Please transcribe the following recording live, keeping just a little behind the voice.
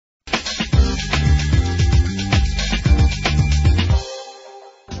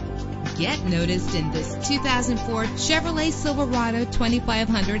Get noticed in this 2004 Chevrolet Silverado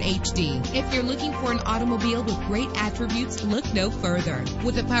 2500 HD. If you're looking for an automobile with great attributes, look no further.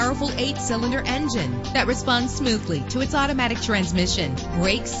 With a powerful 8-cylinder engine that responds smoothly to its automatic transmission,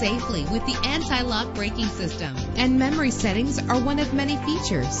 brakes safely with the anti-lock braking system, and memory settings are one of many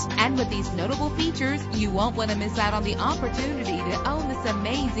features. And with these notable features, you won't want to miss out on the opportunity to own this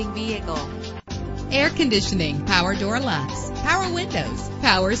amazing vehicle. Air conditioning, power door locks, power windows,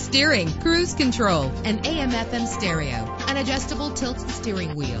 power steering, cruise control, an AM/FM stereo, an adjustable tilt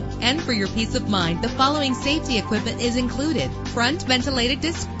steering wheel. And for your peace of mind, the following safety equipment is included: front ventilated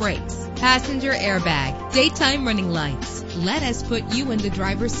disc brakes, passenger airbag, daytime running lights. Let us put you in the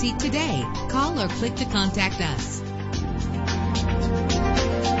driver's seat today. Call or click to contact us.